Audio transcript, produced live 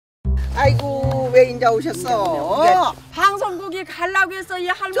아이고 왜 인자 오셨어? 방송국이 가려고 했어 이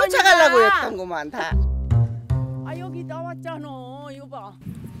할머니가. 쫓아가려고 했던구만 다. 아 여기 나왔잖아. 이거 봐.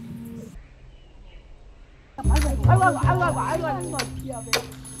 아이고.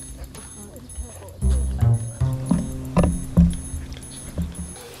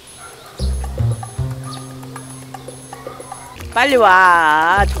 빨리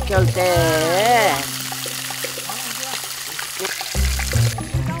와. 좋게 올 때.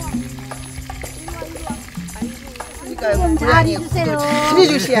 좀 잘 해주세요. 잘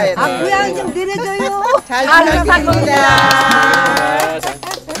해주셔야 돼. 아, 고향 좀 내려줘요. 잘 부탁드립니다.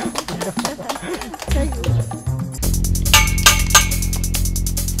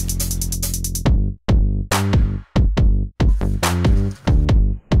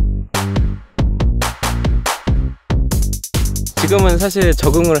 지금은 사실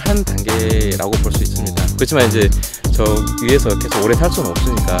적응을 한 단계라고 볼 수 있습니다. 그렇지만 이제 저 위에서 계속 오래 살 수는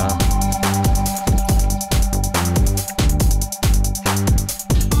없으니까.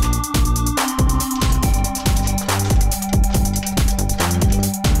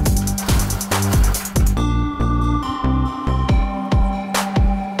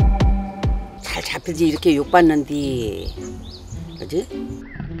 잘 잡히지 이렇게 욕 받는디. 그지?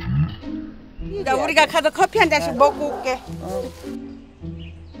 자, 우리가 가서 커피 한 잔씩 먹고 올게.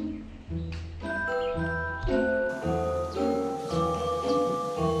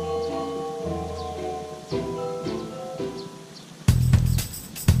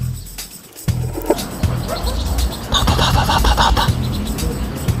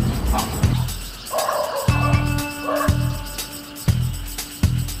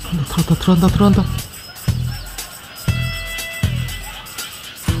 들어간다.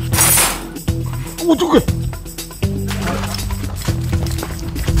 어떡해!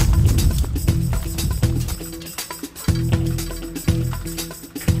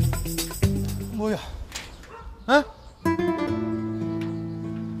 뭐야? 에?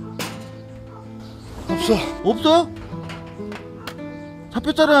 없어요?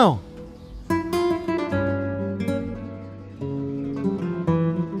 잡혔잖아요.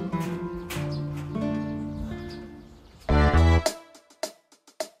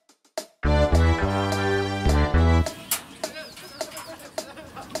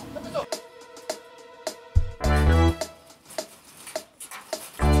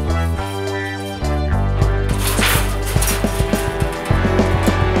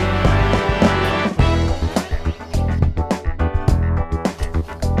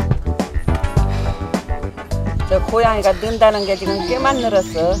 저 고양이가 는다는 게 지금 꽤만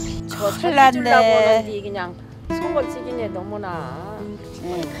늘었어. 저 살랐네. 그냥 속을 찌기네 너무나.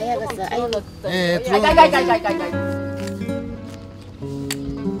 가야겠어. 예, 야,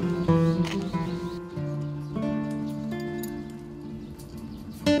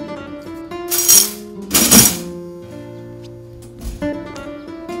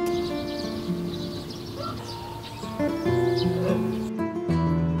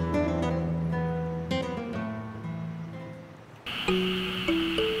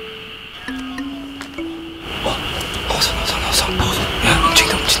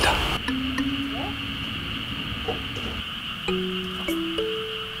 훔친다.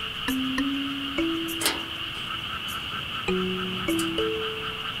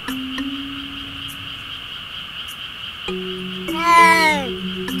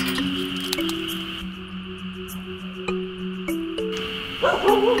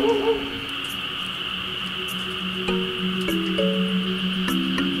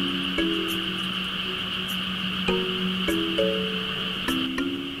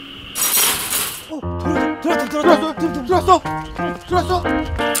 들어왔어.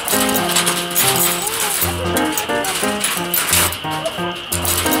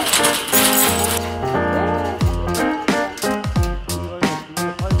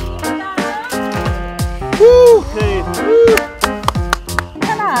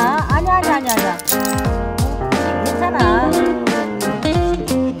 괜찮아. 아니야. 괜찮아.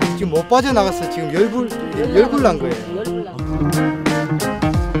 지금 못 빠져나갔어. 지금 열불 난 거예요.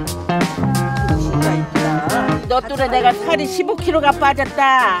 너 뚜레 내가 살이 15kg가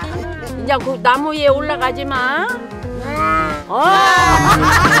빠졌다. 이제 그 나무 위에 올라가지 마.